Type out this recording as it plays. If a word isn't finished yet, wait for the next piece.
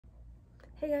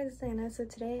Hey guys, it's Anna. So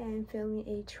today I am filming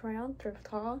a try on thrift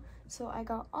haul. So I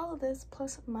got all of this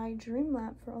plus my dream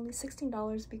lamp for only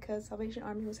 $16 because Salvation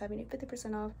Army was having a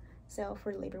 50% off sale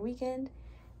for Labor Weekend.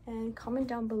 And comment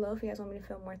down below if you guys want me to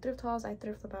film more thrift hauls. I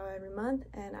thrift about every month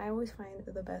and I always find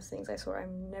the best things. I swear I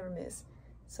never miss.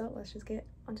 So let's just get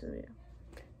onto the video.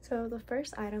 So the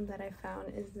first item that I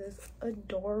found is this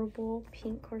adorable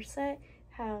pink corset.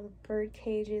 Has bird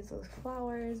cages with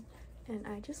flowers. And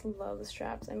I just love the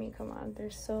straps. I mean, come on,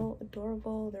 they're so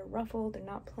adorable. They're ruffled, they're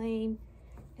not plain.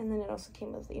 And then it also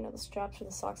came with, the straps for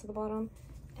the socks at the bottom.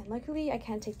 And luckily I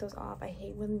can't take those off. I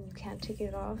hate when you can't take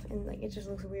it off and like it just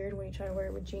looks weird when you try to wear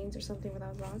it with jeans or something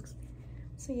without socks.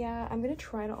 So yeah, I'm gonna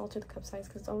try to alter the cup size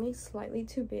because it's only slightly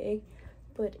too big.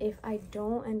 But if I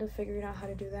don't end up figuring out how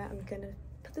to do that, I'm gonna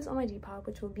put this on my depop,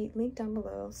 which will be linked down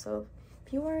below. So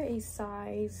if you are a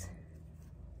size,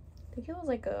 I think it was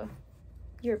like a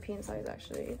European size,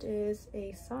 actually. It is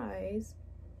a size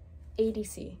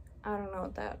 80C. I don't know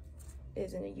what that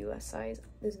is in a US size.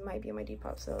 This might be on my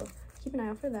Depop, so keep an eye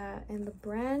out for that. And the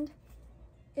brand,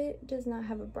 it does not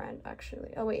have a brand actually.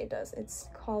 Oh wait, it does. It's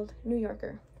called New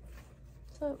Yorker.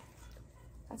 So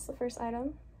that's the first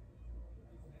item.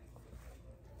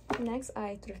 Next,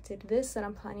 I thrifted this that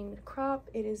I'm planning to crop.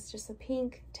 It is just a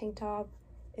pink tank top.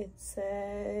 It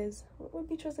says, what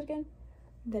beach was it again?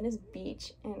 Venice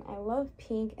Beach, and I love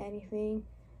pink anything,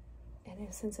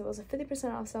 and since it was a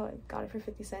 50% off sale, I got it for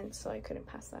 50 cents, so I couldn't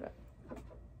pass that up.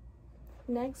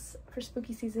 Next, for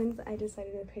spooky seasons, I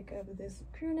decided to pick up this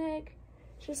crew neck.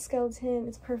 It's just skeleton.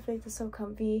 It's perfect. It's so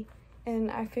comfy,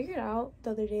 and I figured out the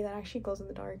other day that it actually glows in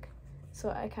the dark, so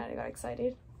I kind of got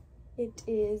excited. It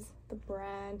is the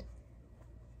brand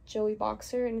Joey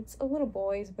Boxer, and it's a little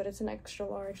boys, but it's an extra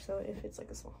large, so it fits like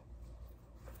a small.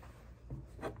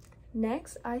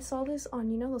 Next, I saw this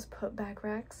on, those put back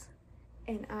racks,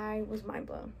 and I was mind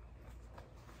blown.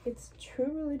 It's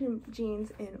True Religion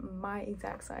jeans in my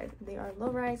exact size. They are low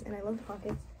rise, and I love the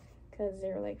pockets because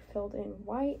they're like filled in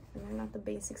white, and they're not the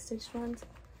basic stitched ones.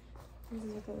 This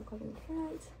is what they look like in the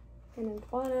front, and in the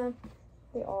bottom,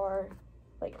 they are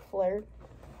like flared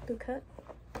boot cut.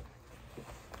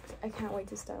 I can't wait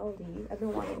to style these. I've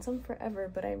been wanting some forever,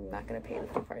 but I'm not gonna pay the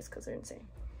full price because they're insane.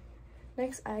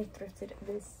 Next, I thrifted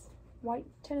this white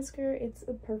tennis skirt. It's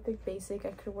a perfect basic.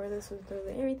 I could wear this with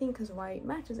literally everything because white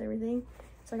matches everything.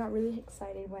 So I got really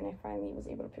excited when I finally was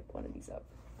able to pick one of these up.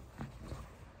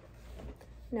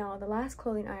 Now, the last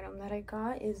clothing item that I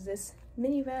got is this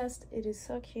mini vest. It is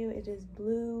so cute. It is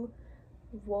blue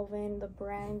woven. The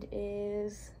brand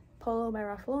is Polo by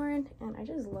Ralph Lauren, and I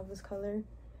just love this color.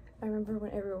 I remember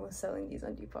when everyone was selling these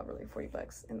on Depop for like 40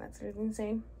 bucks, and that's really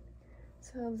insane.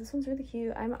 So this one's really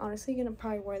cute. I'm honestly gonna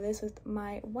probably wear this with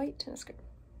my white tennis skirt.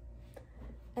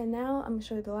 And now I'm gonna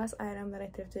show you the last item that I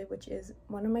thrifted, which is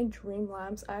one of my dream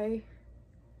lamps. I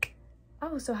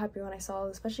was so happy when I saw it,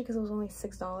 especially because it was only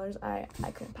 $6. I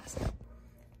couldn't pass it up.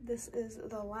 This is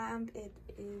the lamp. It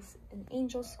is an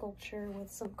angel sculpture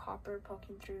with some copper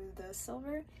poking through the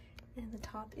silver, and the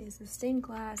top is the stained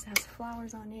glass. It has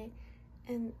flowers on it,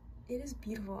 and it is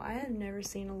beautiful. I had never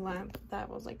seen a lamp that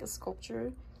was like a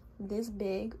sculpture this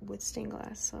big with stained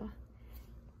glass, so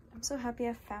I'm so happy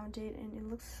I found it, and it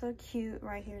looks so cute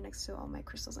right here next to all my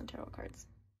crystals and tarot cards.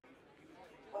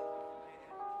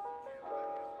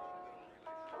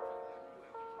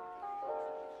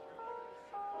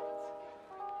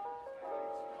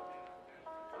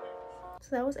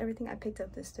 So that was everything I picked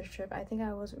up this thrift trip. I think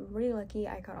I was really lucky.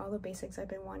 I got all the basics I've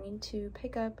been wanting to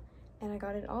pick up, and I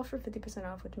got it all for 50%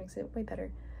 off, which makes it way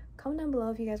better. Comment down below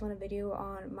if you guys want a video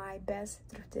on my best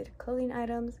thrifted clothing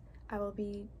items. I will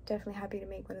be definitely happy to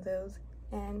make one of those.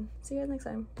 And see you guys next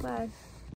time. Bye.